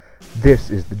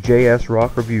This is the JS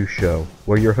Rock Review Show,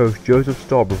 where your host Joseph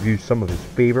Staub reviews some of his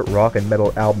favorite rock and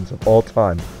metal albums of all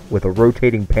time with a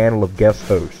rotating panel of guest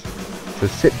hosts. So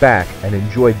sit back and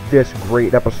enjoy this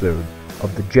great episode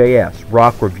of the JS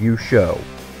Rock Review Show.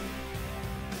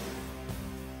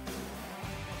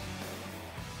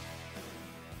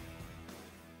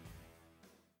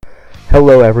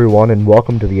 Hello everyone, and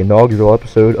welcome to the inaugural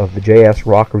episode of the JS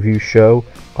Rock Review Show.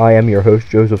 I am your host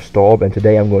Joseph Staub, and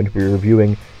today I'm going to be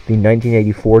reviewing the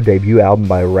 1984 debut album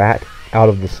by Ratt, Out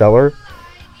of the Cellar.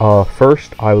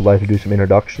 First, I would like to do some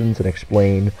introductions and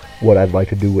explain what I'd like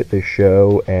to do with this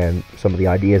show and some of the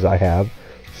ideas I have.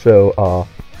 So,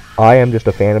 I am just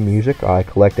a fan of music. I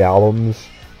collect albums.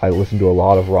 I listen to a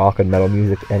lot of rock and metal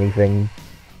music,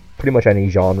 pretty much any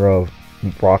genre of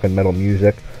rock and metal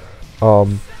music.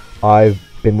 I've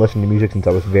been listening to music since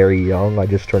I was very young. I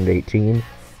just turned 18.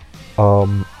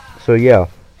 So yeah,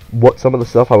 what some of the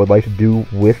stuff I would like to do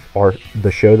with the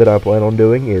show that I plan on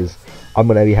doing is I'm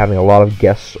going to be having a lot of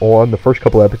guests on. The first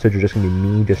couple episodes are just going to be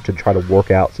me just to try to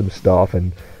work out some stuff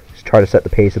and just try to set the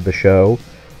pace of the show.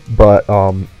 But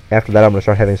after that, I'm going to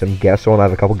start having some guests on. I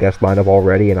have a couple guests lined up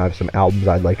already, and I have some albums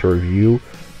I'd like to review.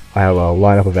 I have a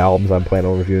lineup of albums I'm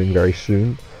planning on reviewing very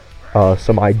soon.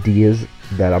 Some ideas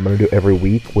that I'm going to do every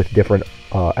week with different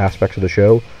aspects of the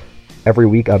show. Every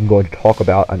week I'm going to talk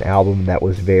about an album that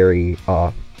was very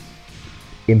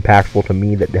impactful to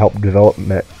me, that helped develop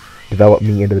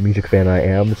me into the music fan I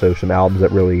am. So some albums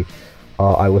that really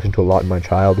I listened to a lot in my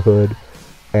childhood.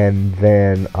 And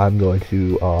then I'm going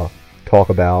to talk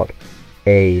about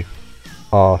a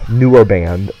newer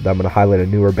band. I'm going to highlight a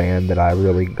newer band that I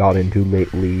really got into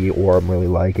lately or I'm really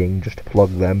liking, just to plug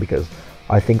them, because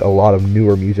I think a lot of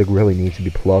newer music really needs to be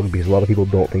plugged, because a lot of people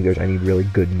don't think there's any really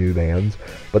good new bands,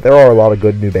 but there are a lot of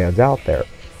good new bands out there.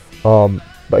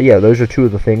 But yeah, those are two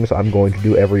of the things I'm going to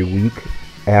do every week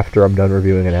after I'm done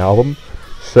reviewing an album.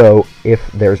 So if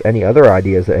there's any other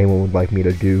ideas that anyone would like me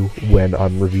to do when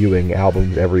I'm reviewing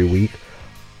albums every week,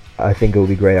 I think it would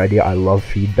be a great idea. I love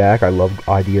feedback. I love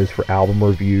ideas for album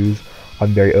reviews.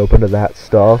 I'm very open to that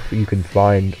stuff. You can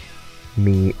find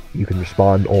me, you can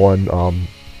respond on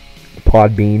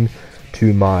Podbean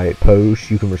to my posts.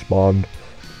 You can respond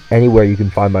anywhere. You can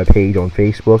find my page on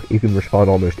Facebook. You can respond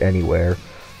almost anywhere.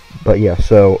 But yeah,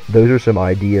 so those are some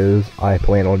ideas I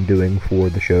plan on doing for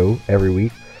the show every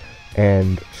week.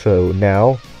 And so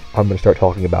now I'm going to start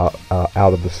talking about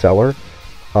Out of the Cellar.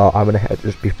 I'm going to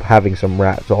just be having some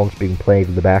Ratt songs being played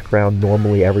in the background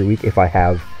normally every week. If I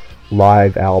have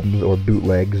live albums or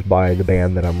bootlegs by the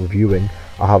band that I'm reviewing,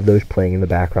 I'll have those playing in the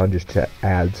background just to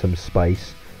add some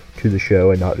spice to the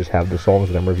show and not just have the songs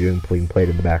that I'm reviewing being played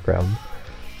in the background.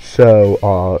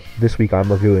 So this week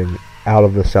I'm reviewing Out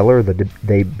of the Cellar, the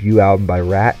debut album by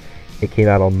Ratt. It came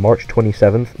out on March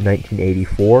 27th,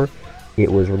 1984.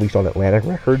 It was released on Atlantic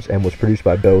Records and was produced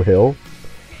by Beau Hill.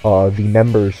 The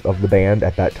members of the band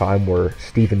at that time were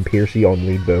Stephen Pearcy on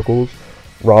lead vocals,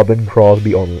 Robin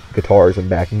Crosby on guitars and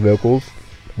backing vocals,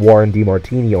 Warren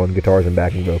DeMartini on guitars and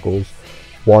backing vocals,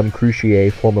 Juan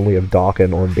Croucier, formerly of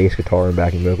Dokken, on bass guitar and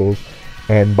backing vocals,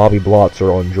 and Bobby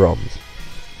Blotzer on drums.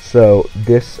 So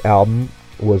this album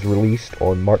was released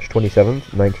on March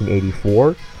 27th,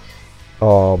 1984.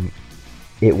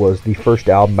 It was the first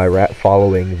album by Ratt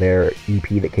following their EP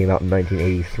that came out in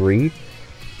 1983.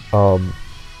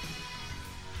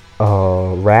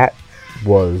 Ratt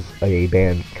was a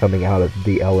band coming out of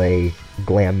the LA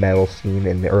glam metal scene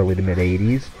in the early to mid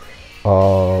 80s.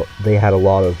 They had a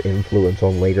lot of influence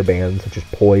on later bands such as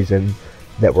Poison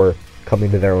that were coming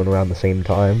to their own around the same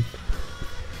time.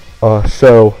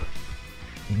 So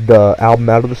the album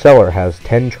Out of the Cellar has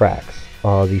 10 tracks.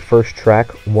 The first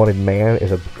track, Wanted Man,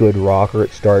 is a good rocker.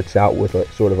 It starts out with a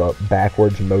sort of a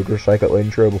backwards motorcycle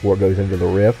intro before it goes into the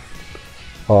riff.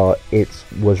 It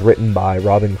was written by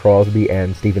Robin Crosby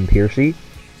and Stephen Pearcy.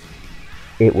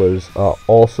 It was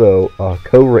also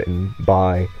co-written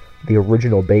by the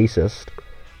original bassist,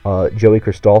 Joey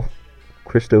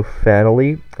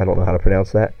Cristofanilli, I don't know how to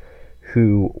pronounce that,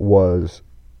 who was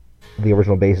the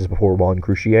original bassist before Juan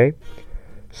Croucier.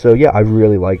 So yeah, I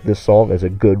really like this song as a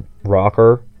good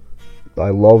rocker.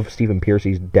 I love Stephen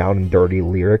Pearcy's down and dirty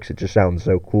lyrics. It just sounds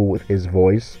so cool with his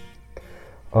voice.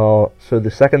 So the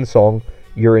second song,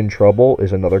 You're in Trouble,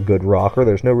 is another good rocker.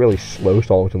 There's no really slow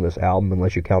songs in this album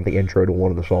unless you count the intro to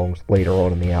one of the songs later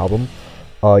on in the album.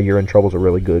 You're in Trouble is a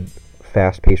really good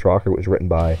fast-paced rocker. It was written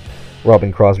by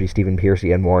Robin Crosby, Stephen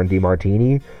Pearcy, and Warren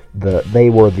DeMartini. They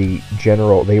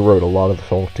wrote a lot of the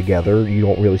songs together. You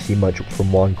don't really see much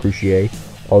from Juan Croucier,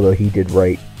 although he did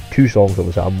write 2 songs on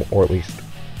this album, or at least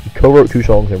he co-wrote 2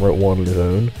 songs and wrote one on his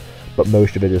own. but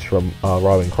most of it is from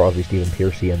Robin Crosby, Stephen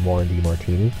Pearcy, and Warren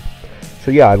DeMartini.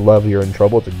 So yeah, I love You're in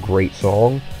Trouble. It's a great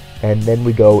song. And then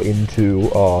we go into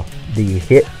the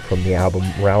hit from the album,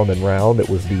 Round and Round. It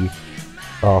was the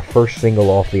first single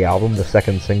off the album. The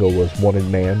second single was Wanted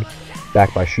Man,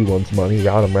 backed by She Wants Money.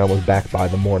 Round and Round was backed by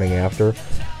The Morning After.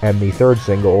 And the third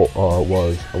single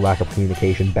was A Lack of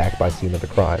Communication, backed by Scene of the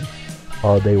Crime.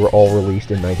 They were all released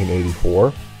in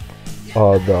 1984.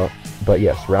 But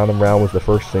yes, Round and Round was the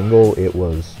first single. It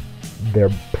was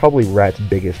probably Ratt's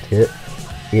biggest hit.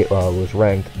 It was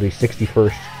ranked the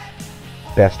 61st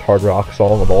best hard rock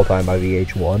song of all time by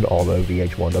VH1, although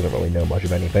VH1 doesn't really know much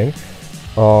of anything.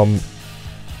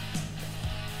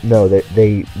 No,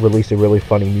 they released a really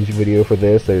funny music video for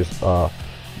this.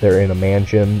 They're in a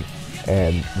mansion,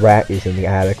 and Ratt is in the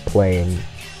attic playing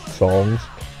songs,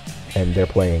 and they're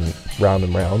playing Round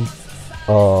and Round.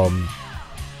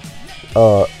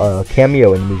 A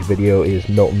cameo in the music video is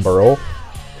Milton Berle,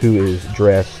 who is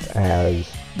dressed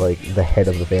as like the head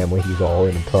of the family. He's all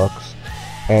in a tux.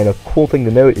 And a cool thing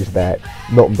to note is that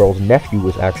Milton Berle's nephew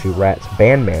was actually Ratt's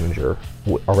band manager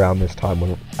around this time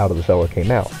when Out of the Cellar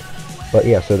came out. But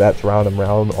yeah, so that's Round and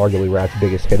Round, arguably Ratt's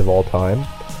biggest hit of all time,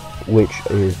 which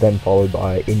is then followed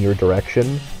by In Your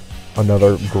Direction,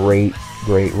 another great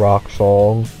rock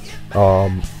song.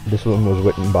 This one was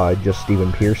written by just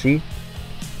Stephen Pearcy,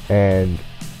 and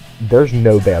there's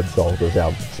no bad songs on this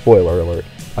album. Spoiler alert.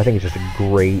 I think it's just a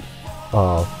great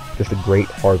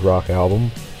hard rock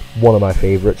album. One of my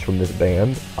favorites from this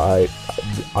band. I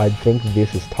think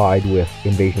this is tied with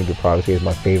Invasion of Your Privacy as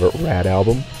my favorite Ratt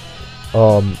album.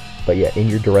 But yeah, In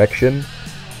Your Direction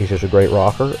is just a great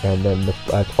rocker, and then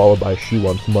that's followed by She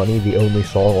Wants Money, the only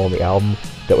song on the album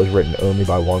that was written only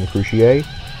by Juan Croucier.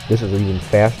 This is even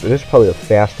faster. This is probably the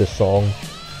fastest song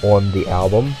on the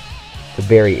album.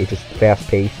 It's just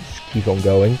fast-paced, just keeps on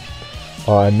going.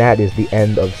 And that is the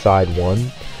end of side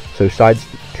 1. So side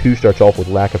 2 starts off with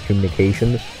Lack of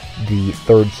Communication, the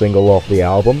third single off the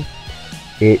album,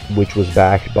 which was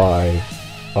backed by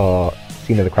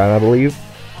Scene of the Crime, I believe.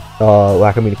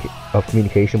 Lack of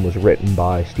Communication was written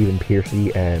by Stephen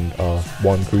Pearcy and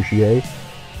Juan Croucier.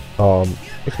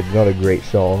 It's another great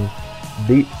song.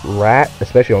 The Ratt,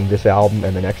 especially on this album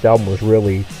and the next album, was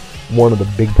really one of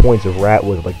the big points of Ratt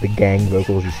was like the gang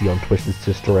vocals you see on Twisted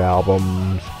Sister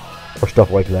albums or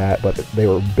stuff like that. But they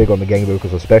were big on the gang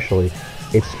vocals, especially.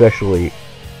 It's especially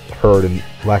heard in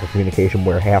Lack of Communication,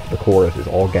 where half the chorus is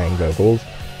all gang vocals,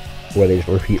 where they just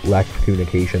repeat Lack of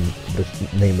Communication, the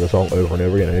name of the song, over and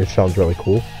over again, and it sounds really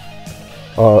cool.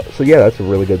 So yeah, that's a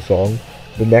really good song.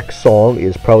 The next song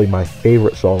is probably my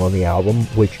favorite song on the album,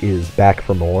 which is Back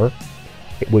for More,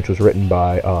 which was written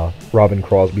by Robin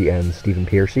Crosby and Stephen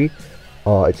Pearcy.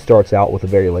 It starts out with a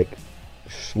very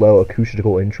slow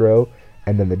acoustical intro,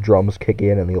 and then the drums kick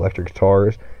in and the electric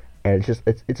guitars, and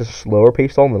it's a slower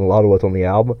paced song than a lot of what's on the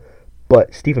album,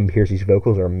 but Stephen Pearcy's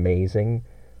vocals are amazing,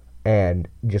 and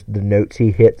just the notes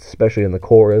he hits, especially in the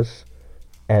chorus,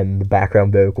 and the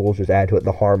background vocals just add to it.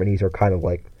 The harmonies are kind of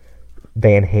like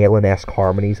Van Halen-esque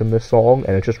harmonies in this song,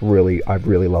 and I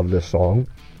really love this song.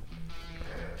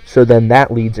 So then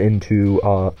that leads into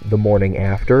The Morning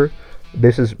After.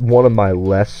 This is one of my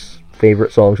less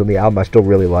favorite songs on the album. I still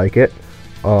really like it.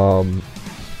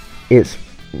 It's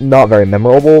not very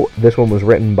memorable. This one was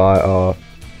written by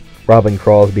Robin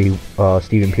Crosby,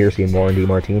 Stephen Pearcy, and Warren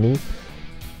DeMartini.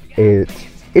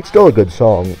 It's still a good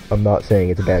song. I'm not saying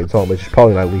it's a bad song, but it's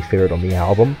probably my least favorite on the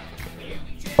album.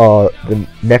 The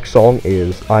next song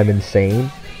is I'm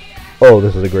Insane. Oh,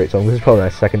 this is a great song. This is probably my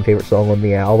second favorite song on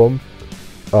the album.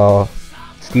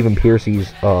 Stephen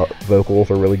Pearcy's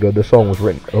vocals are really good. This song was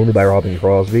written only by Robin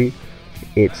Crosby.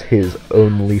 It's his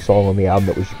only song on the album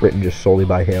that was written just solely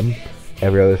by him.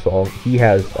 Every other song, he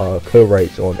has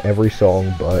co-writes on every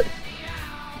song but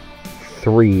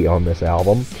 3 on this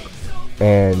album.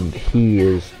 And he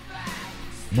is...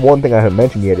 One thing I haven't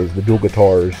mentioned yet is the dual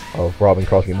guitars of Robin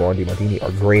Crosby and Warren DeMartini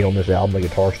are great on this album. The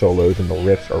guitar solos and the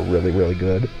riffs are really, really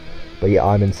good. But yeah,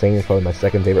 I'm Insane is probably my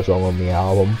second favorite song on the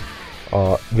album.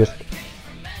 Just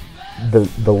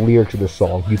the lyrics of this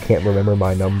song. You can't remember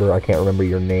my number. I can't remember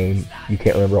your name. You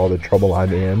can't remember all the trouble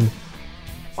I'm in.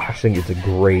 I just think it's a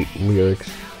great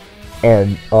lyrics.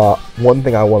 And one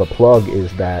thing I want to plug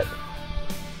is that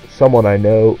someone I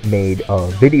know made a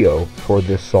video for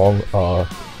this song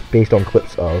based on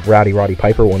clips of Roddy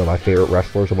Piper, one of my favorite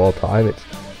wrestlers of all time.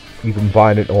 You can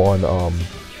find it on,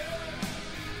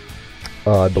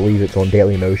 I believe it's on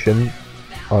Daily Motion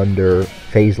under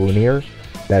Phase Linear.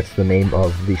 That's the name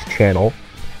of this channel,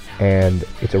 and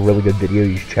it's a really good video.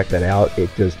 You should check that out.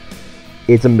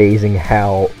 it's amazing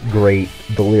how great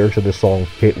the lyrics of this song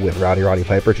fit with Rowdy Roddy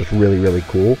Piper. It's just really, really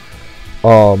cool.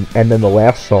 And then the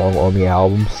last song on the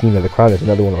album, Scene of the Crime, is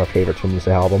another one of my favorites from this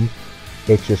album.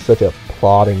 It's just such a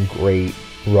plodding, great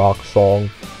rock song.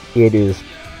 It is,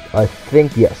 I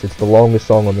think, yes, it's the longest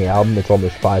song on the album. It's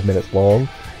almost 5 minutes long.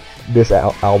 This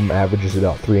album averages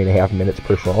about 3.5 minutes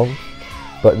per song,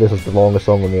 but this is the longest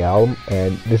song on the album,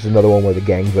 and this is another one where the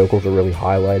gang vocals are really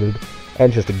highlighted,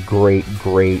 and it's just a great,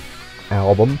 great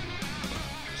album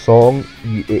song.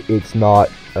 It's not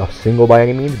a single by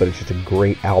any means, but it's just a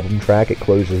great album track. It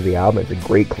closes the album. It's a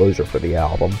great closer for the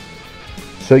album.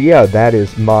 So yeah, that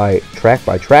is my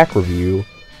track-by-track review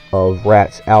of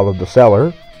Ratt's Out of the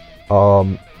Cellar.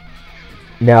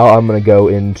 Now I'm going to go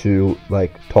into,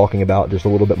 talking about just a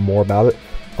little bit more about it.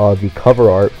 The cover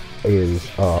art is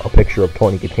a picture of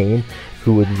Tawny Kitaen,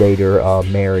 who would later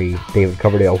marry David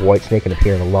Coverdale of Whitesnake and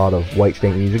appear in a lot of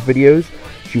Whitesnake music videos.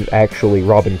 She was actually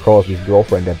Robin Crosby's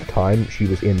girlfriend at the time. She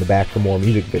was in the Back for More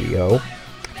music video.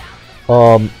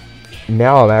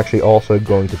 Now I'm actually also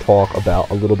going to talk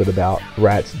a little bit about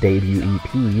Ratt's debut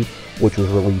EP, which was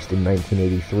released in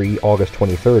 1983, August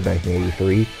 23rd,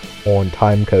 1983, on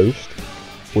Time Coast,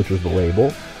 which was the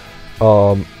label.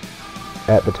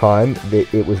 At the time,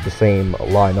 it was the same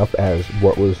lineup as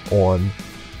what was on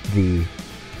the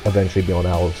eventually be on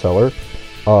Out of the Cellar.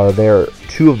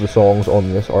 Two of the songs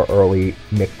on this are early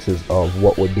mixes of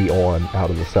what would be on Out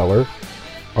of the Cellar.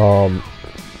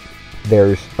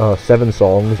 There's 7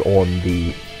 songs on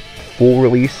the full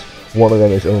release. One of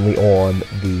them is only on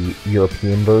the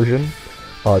European version.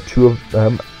 2 of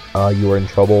them, You Are in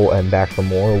Trouble and Back for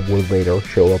More, would later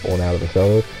show up on Out of the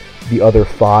Cellar. The other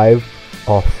 4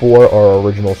 are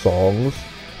original songs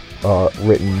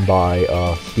written by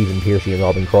Stephen Pearcy and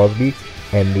Robin Crosby,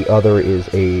 and the other is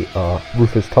a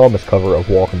Rufus Thomas cover of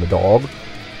Walking the Dog.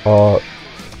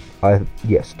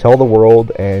 Tell the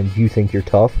World and You Think You're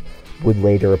Tough would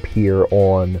later appear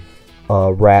on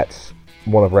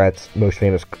one of Ratt's most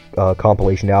famous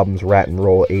compilation albums, Ratt and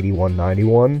Roll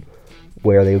 8191,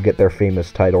 where they would get their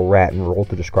famous title Ratt and Roll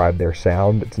to describe their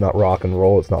sound. It's not rock and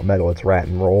roll, it's not metal, it's Ratt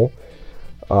and Roll.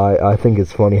 I think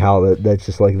it's funny how that's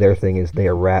just like their thing is they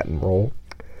are Ratt and Roll.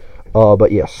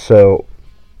 But yes, so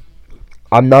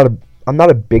I'm not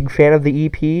a big fan of the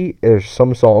EP. There's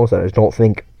some songs that I just don't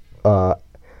think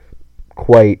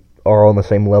quite are on the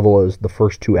same level as the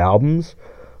first 2 albums,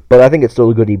 but I think it's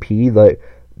still a good EP.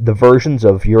 The versions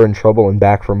of You're in Trouble and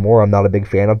Back for More I'm not a big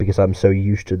fan of because I'm so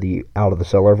used to the Out of the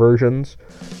Cellar versions.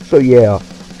 So yeah,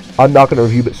 I'm not going to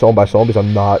review it song by song because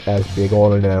I'm not as big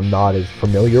on it and I'm not as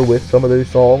familiar with some of those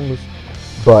songs,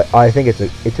 but I think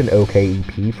it's an okay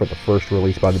EP for the first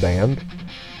release by the band.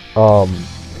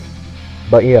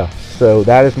 But yeah, so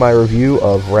that is my review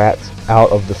of Ratt's Out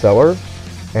of the Cellar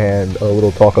and a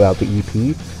little talk about the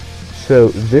EP. So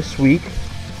this week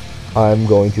I'm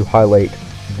going to highlight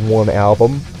one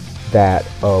album that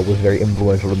was very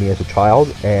influential to me as a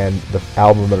child, and the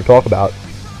album I'm going to talk about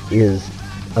is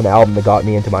an album that got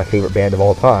me into my favorite band of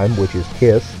all time, which is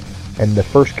Kiss. And the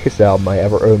first Kiss album I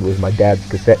ever owned was my dad's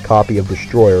cassette copy of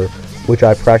Destroyer, which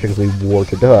I practically wore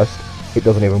to dust. It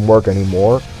doesn't even work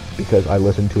anymore because I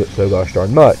listened to it so gosh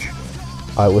darn much.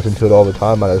 I listened to it all the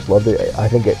time. I just loved it. I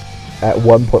think at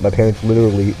one point my parents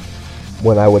literally,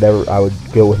 when I would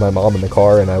go with my mom in the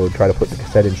car and I would try to put the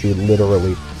cassette in, she would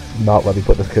literally not let me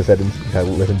put this cassette in because I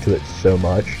listened to it so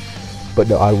much. But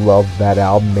no, I love that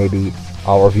album. Maybe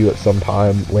I'll review it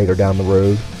sometime later down the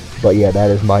road. But yeah, that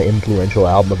is my influential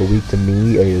album of the week to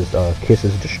me, is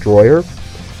Kiss's Destroyer.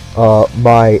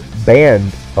 My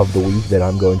band of the week that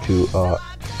I'm going to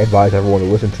advise everyone to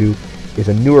listen to is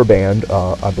a newer band.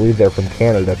 I believe they're from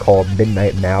Canada, called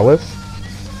Midnight Malice.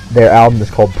 Their album is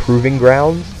called Proving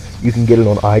Grounds. You can get it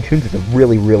on iTunes. It's a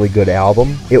really, really good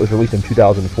album. It was released in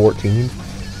 2014.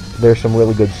 There's some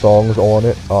really good songs on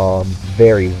it.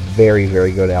 Very, very,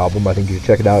 very good album. I think you should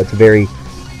check it out. It's very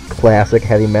classic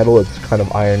heavy metal. It's kind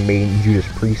of Iron Maiden, Judas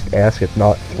Priest-esque. It's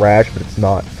not thrash, but it's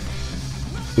not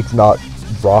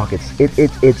rock.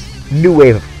 It's new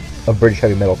wave of British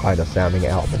heavy metal kind of sounding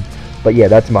album. But yeah,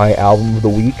 that's my album of the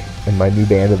week and my new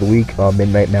band of the week,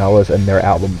 Midnight Malice, and their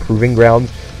album Proving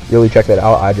Grounds. Really check that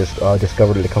out. I just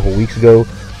discovered it a couple weeks ago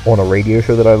on a radio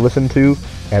show that I listened to,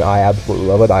 and I absolutely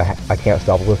love it. I can't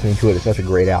stop listening to it. It's such a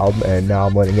great album, and now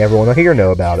I'm letting everyone here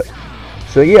know about it.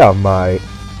 So yeah, my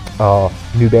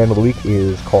new band of the week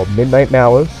is called Midnight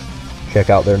Malice. Check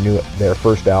out their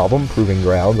first album, Proving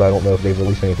Grounds. I don't know if they've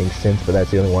released anything since, but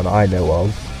that's the only one I know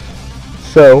of.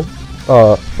 So,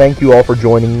 thank you all for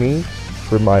joining me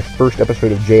for my first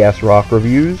episode of JS Rock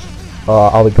Reviews.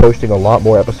 I'll be posting a lot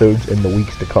more episodes in the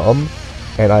weeks to come,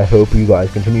 and I hope you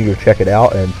guys continue to check it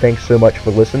out. And thanks so much for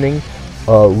listening.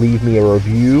 Leave me a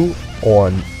review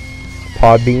on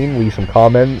Podbean, leave some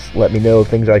comments, let me know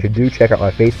things I should do. Check out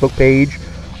my Facebook page.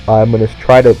 I'm going to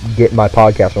try to get my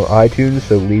podcast on iTunes,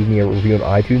 so leave me a review on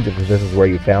iTunes if this is where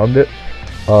you found it.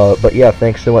 But yeah,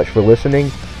 thanks so much for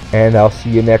listening, and I'll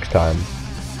see you next time.